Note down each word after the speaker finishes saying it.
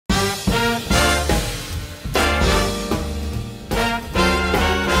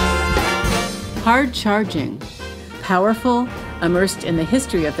Hard-charging, powerful, immersed in the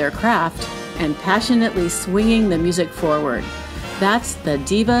history of their craft, and passionately swinging the music forward. That's the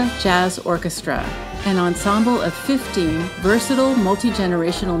DIVA Jazz Orchestra, an ensemble of 15 versatile,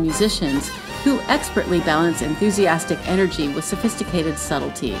 multi-generational musicians who expertly balance enthusiastic energy with sophisticated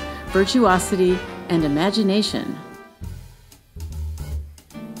subtlety, virtuosity, and imagination.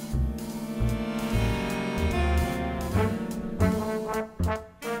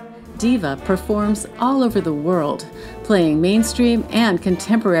 DIVA performs all over the world, playing mainstream and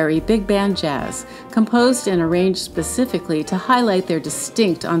contemporary big band jazz, composed and arranged specifically to highlight their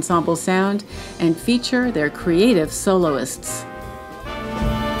distinct ensemble sound and feature their creative soloists.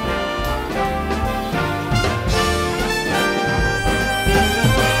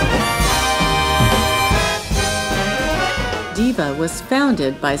 DIVA was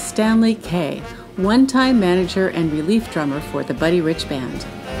founded by Stanley Kay, one-time manager and relief drummer for the Buddy Rich Band.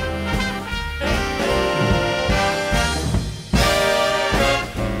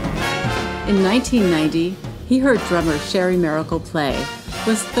 In 1990, he heard drummer Sherry Miracle play,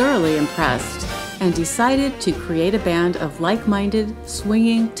 was thoroughly impressed, and decided to create a band of like-minded,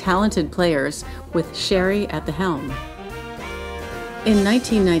 swinging, talented players with Sherry at the helm. In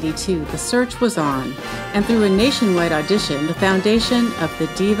 1992, the search was on, and through a nationwide audition, the foundation of the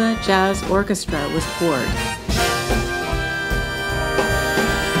DIVA Jazz Orchestra was poured.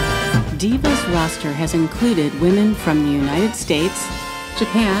 DIVA's roster has included women from the United States,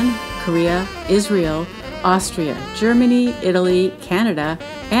 Japan, Korea, Israel, Austria, Germany, Italy, Canada,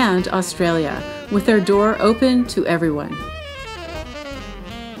 and Australia, with their door open to everyone.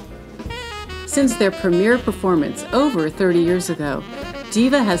 Since their premiere performance over 30 years ago,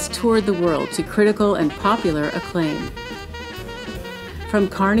 DIVA has toured the world to critical and popular acclaim. From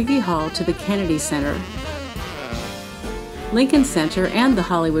Carnegie Hall to the Kennedy Center, Lincoln Center, and the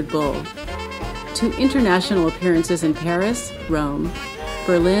Hollywood Bowl, to international appearances in Paris, Rome,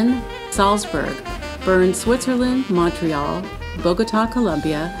 Berlin, Salzburg, Bern, Switzerland, Montreal, Bogota,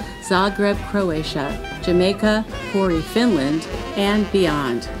 Colombia, Zagreb, Croatia, Jamaica, Pori, Finland, and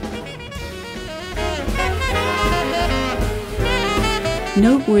beyond.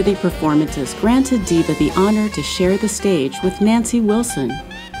 Noteworthy performances granted DIVA the honor to share the stage with Nancy Wilson,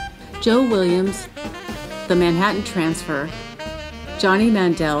 Joe Williams, The Manhattan Transfer, Johnny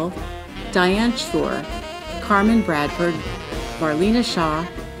Mandel, Diane Shore, Carmen Bradford, Marlena Shaw,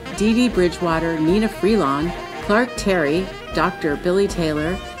 Dee Dee Bridgewater, Nina Freelon, Clark Terry, Dr. Billy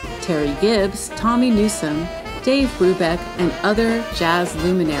Taylor, Terry Gibbs, Tommy Newsom, Dave Brubeck, and other jazz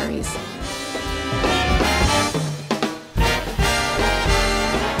luminaries.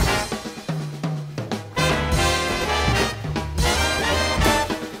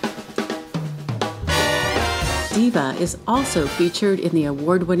 DIVA is also featured in the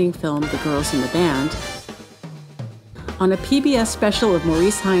award-winning film The Girls in the Band, on a PBS special of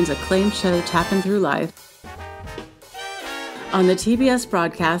Maurice Hines' acclaimed show Tappin' Through Life, on the TBS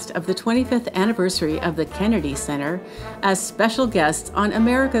broadcast of the 25th anniversary of the Kennedy Center as special guests on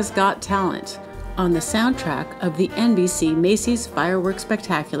America's Got Talent, on the soundtrack of the NBC Macy's Fireworks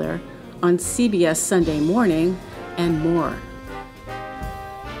Spectacular, on CBS Sunday Morning, and more.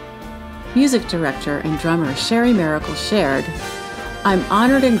 Music director and drummer Sherry Miracle shared, "I'm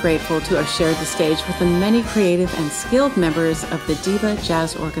honored and grateful to have shared the stage with the many creative and skilled members of the DIVA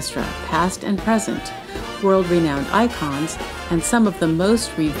Jazz Orchestra, past and present, world-renowned icons, and some of the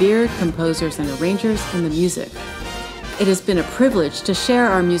most revered composers and arrangers in the music. It has been a privilege to share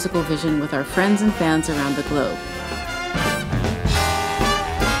our musical vision with our friends and fans around the globe."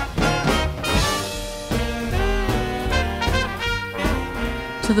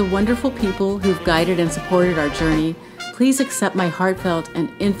 To the wonderful people who've guided and supported our journey, please accept my heartfelt and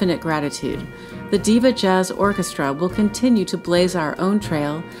infinite gratitude. The DIVA Jazz Orchestra will continue to blaze our own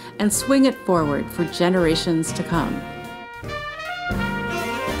trail and swing it forward for generations to come.